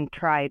back and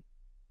tried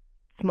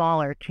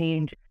smaller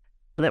changes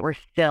so that we're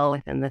still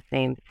within the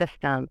same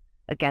system,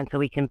 again, so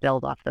we can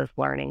build off those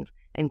learnings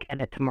and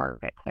get it to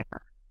market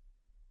quicker.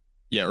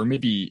 Yeah, or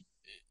maybe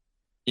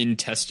in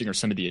testing or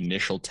some of the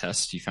initial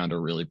tests, you found a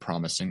really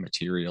promising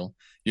material.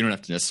 You don't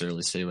have to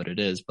necessarily say what it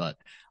is, but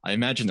I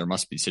imagine there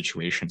must be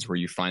situations where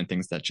you find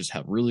things that just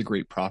have really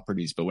great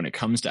properties, but when it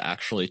comes to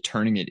actually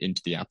turning it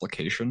into the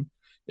application,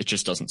 it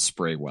just doesn't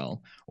spray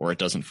well, or it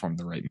doesn't form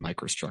the right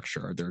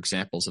microstructure. Are there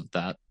examples of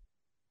that?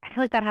 I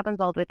feel like that happens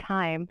all the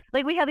time.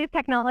 Like we have these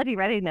technology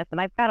readiness, and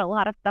I've got a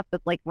lot of stuff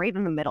that's like right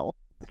in the middle.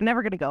 It's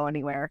never going to go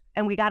anywhere.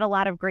 And we got a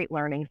lot of great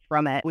learnings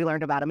from it. We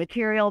learned about a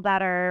material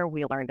better.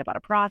 We learned about a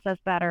process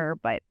better,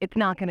 but it's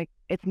not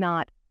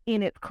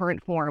in its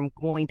current form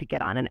going to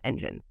get on an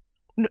engine,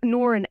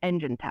 nor an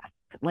engine test.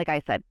 Like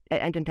I said, an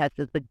engine test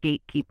is the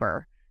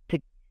gatekeeper to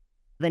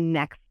the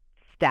next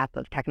step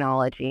of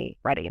technology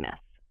readiness.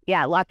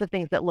 Yeah, lots of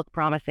things that look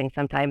promising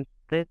sometimes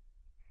that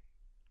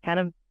kind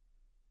of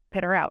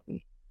peter out.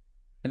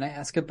 Can I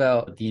ask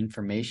about the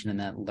information and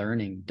that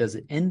learning? Does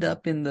it end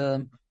up in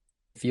the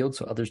field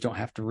so others don't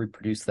have to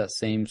reproduce that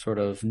same sort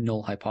of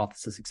null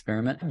hypothesis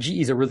experiment? GE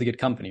is a really good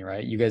company,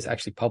 right? You guys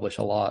actually publish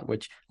a lot,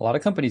 which a lot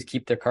of companies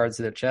keep their cards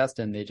to their chest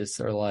and they just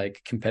are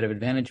like, competitive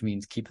advantage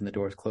means keeping the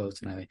doors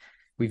closed. And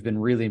we've been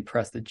really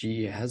impressed that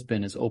GE has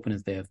been as open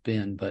as they have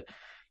been. But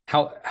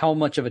how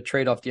much of a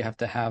trade-off do you have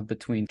to have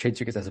between trade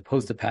secrets as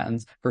opposed to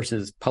patents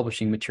versus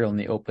publishing material in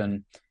the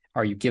open?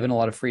 Are you given a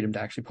lot of freedom to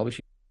actually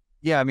publish?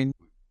 Yeah, I mean,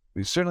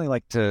 we certainly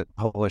like to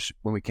publish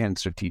when we can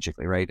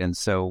strategically, right? And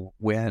so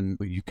when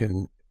you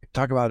can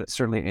talk about it,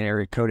 certainly in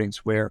area coatings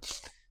where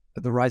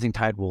the rising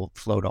tide will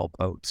float all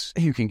boats,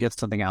 you can get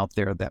something out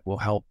there that will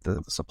help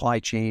the supply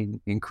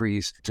chain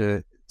increase,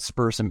 to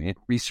spur some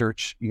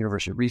research,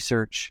 university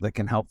research that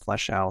can help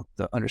flesh out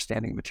the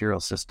understanding of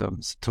material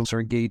systems, to sort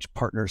of engage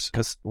partners.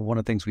 Because one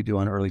of the things we do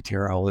on early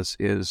TRL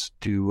is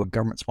do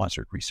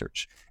government-sponsored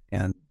research.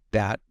 And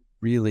that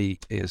really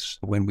is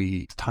when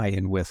we tie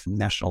in with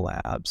national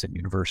labs and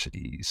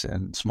universities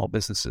and small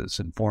businesses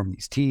and form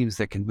these teams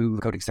that can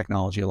move coatings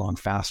technology along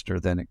faster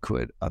than it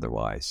could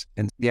otherwise.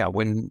 And yeah,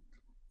 when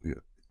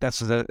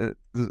that's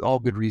all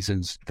good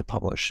reasons to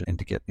publish and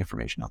to get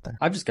information out there.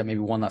 I've just got maybe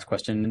one last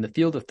question. In the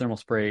field of thermal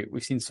spray,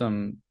 we've seen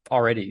some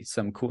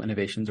cool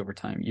innovations over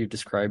time. You've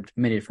described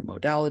many different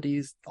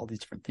modalities, all these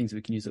different things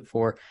we can use it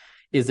for.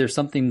 Is there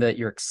something that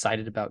you're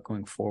excited about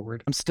going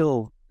forward? I'm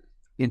still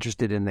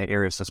interested in the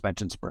area of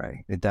suspension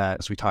spray.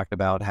 As we talked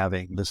about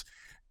having this,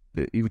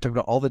 you talked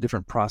about all the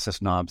different process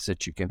knobs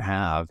that you can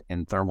have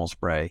in thermal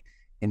spray.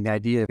 And the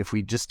idea, if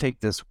we just take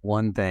this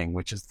one thing,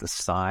 which is the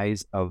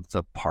size of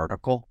the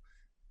particle,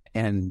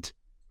 and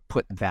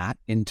put that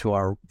into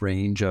our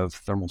range of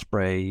thermal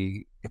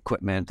spray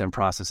equipment and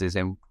processes,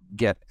 and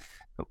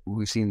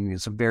we've seen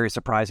some very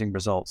surprising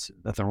results.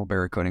 The thermal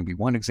barrier coating be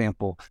one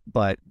example,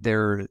 but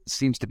there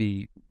seems to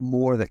be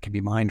more that can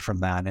be mined from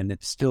that. And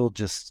it's still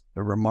just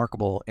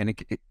remarkable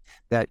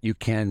that you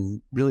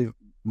can really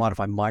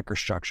modify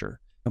microstructure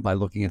by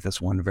looking at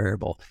this one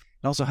variable.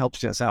 It also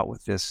helps us out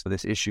with this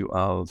issue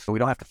of we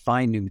don't have to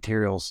find new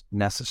materials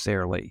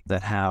necessarily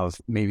that have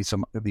maybe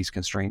some of these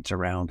constraints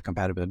around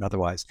compatibility and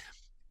otherwise,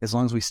 as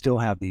long as we still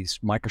have these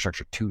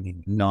microstructure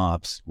tuning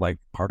knobs like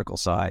particle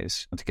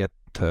size to get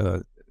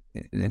to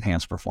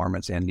enhanced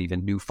performance and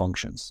even new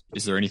functions.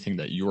 Is there anything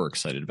that you're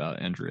excited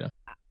about, Andrea?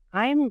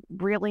 I'm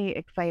really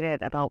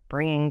excited about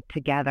bringing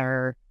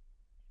together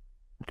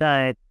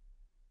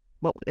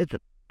what is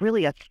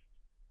really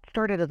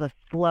started as a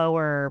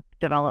slower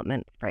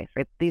development price,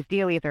 right? These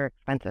DOEs are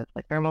expensive,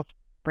 like thermal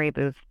spray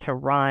booths to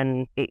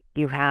run.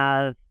 You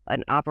have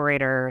an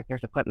operator,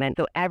 there's equipment.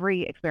 So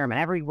every experiment,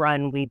 every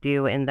run we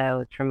do in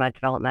those from a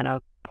developmental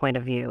point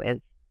of view is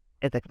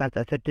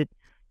expensive. So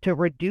to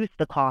reduce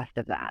the cost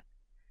of that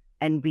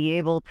and be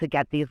able to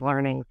get these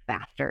learnings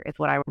faster is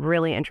what I'm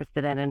really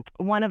interested in. And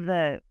one of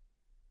the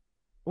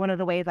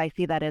ways I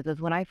see that is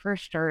when I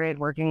first started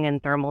working in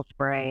thermal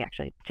spray,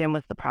 actually Jim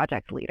was the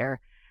project leader,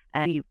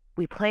 and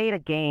we played a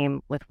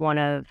game with one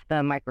of the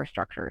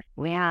microstructures.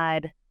 We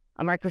had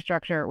a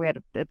microstructure, we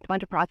had a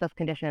bunch of process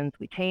conditions,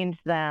 we changed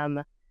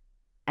them,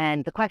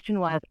 and the question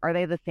was, are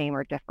they the same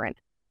or different?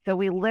 So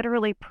we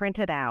literally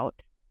printed out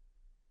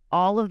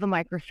all of the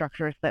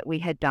microstructures that we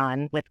had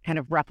done with kind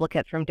of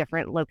replicates from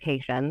different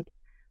locations,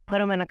 put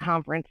them in a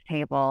conference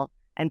table,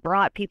 and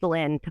brought people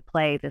in to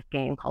play this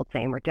game called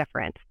Same or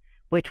Different,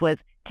 which was,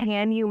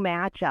 can you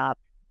match up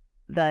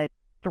the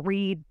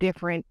 3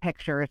 different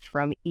pictures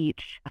from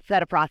each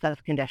set of process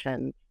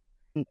conditions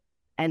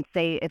and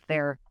say if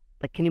they're,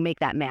 like, can you make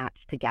that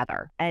match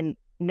together? And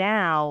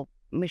now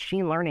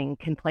machine learning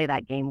can play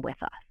that game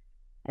with us.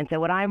 And so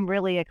what I'm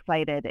really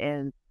excited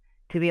is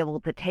to be able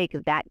to take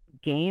that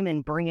game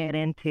and bring it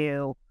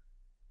into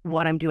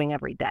what I'm doing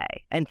every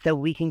day. And so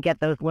we can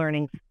get those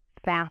learnings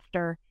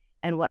faster.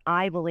 And what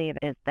I believe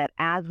is that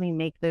as we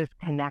make those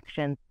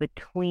connections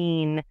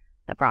between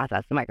the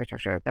process, the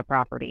microstructure, the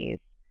properties,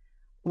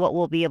 what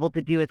we'll be able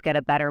to do is get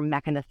a better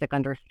mechanistic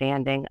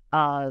understanding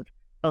of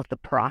both the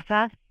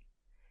process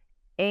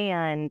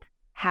and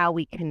how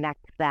we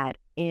connect that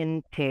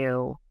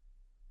into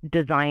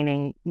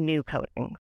designing new coatings.